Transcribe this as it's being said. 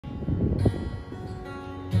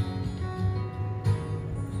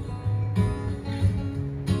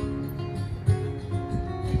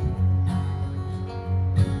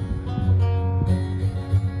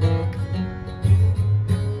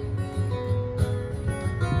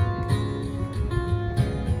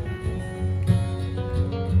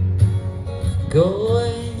Go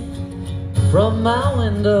away from my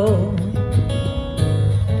window,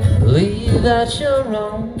 leave at your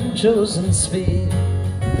own chosen speed.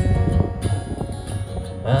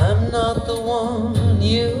 I'm not the one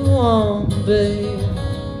you want, babe.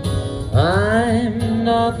 I'm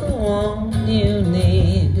not the one you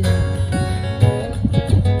need.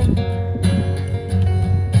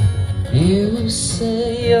 You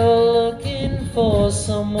say you're looking for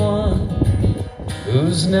someone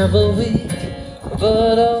who's never weak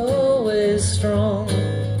but always strong,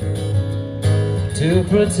 to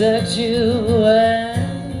protect you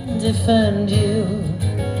and defend you,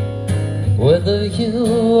 whether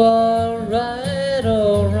you are right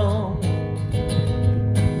or wrong.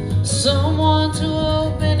 Someone to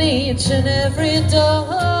open each and every door.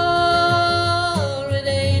 It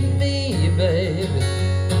ain't me, baby.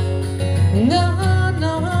 No,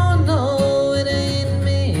 no, no, it ain't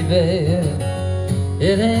me, baby.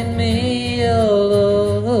 It ain't me you're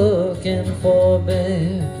looking for,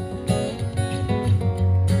 babe.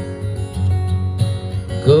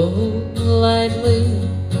 Go lightly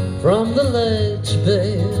from the ledge,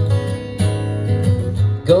 babe.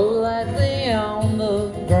 Go lightly on the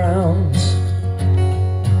ground.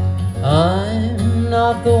 I'm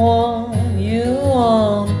not the one you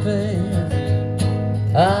want,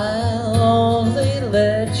 babe. I'll only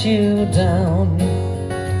let you down.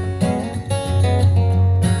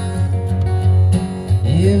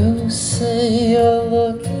 You say you're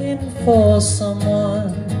looking for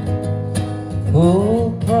someone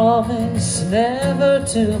who'll promise never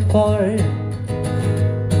to part,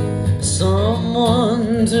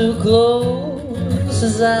 someone to close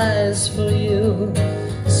his eyes for you,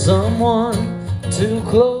 someone to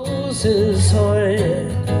close his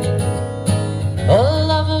heart. A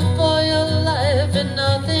lover for your life and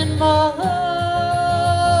nothing more.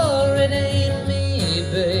 It ain't me,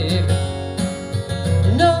 babe.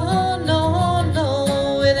 No, no,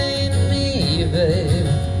 no, it ain't me, babe.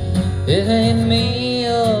 It ain't me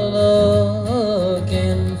you're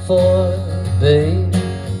looking for, babe.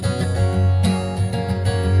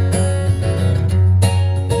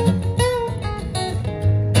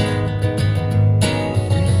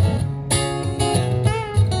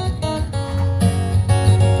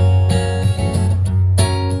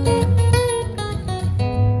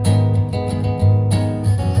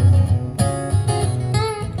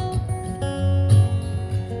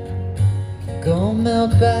 Go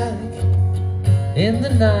melt back in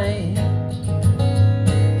the night.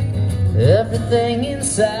 Everything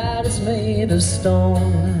inside is made of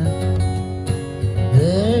stone.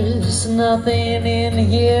 There's nothing in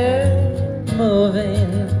here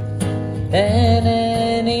moving, and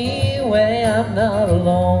anyway I'm not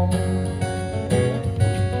alone.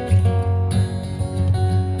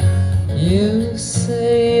 You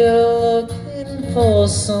say you're looking for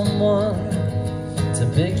someone to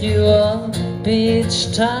pick you up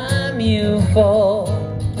each time you fall,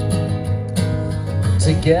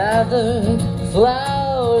 to gather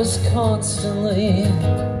flowers constantly,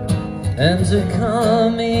 and to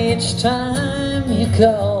come each time you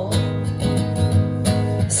call.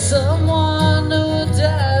 Someone who will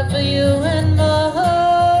die for you and more.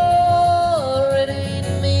 It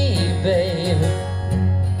ain't me, baby.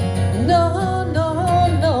 No, no,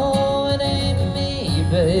 no, it ain't me,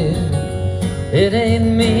 baby. It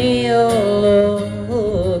ain't me you're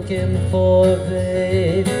looking for,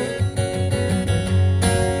 babe.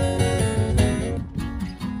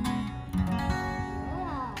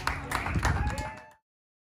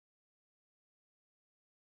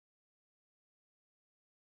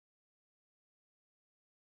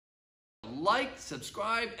 Like,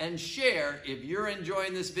 subscribe, and share if you're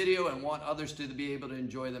enjoying this video and want others to be able to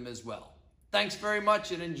enjoy them as well. Thanks very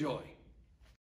much and enjoy.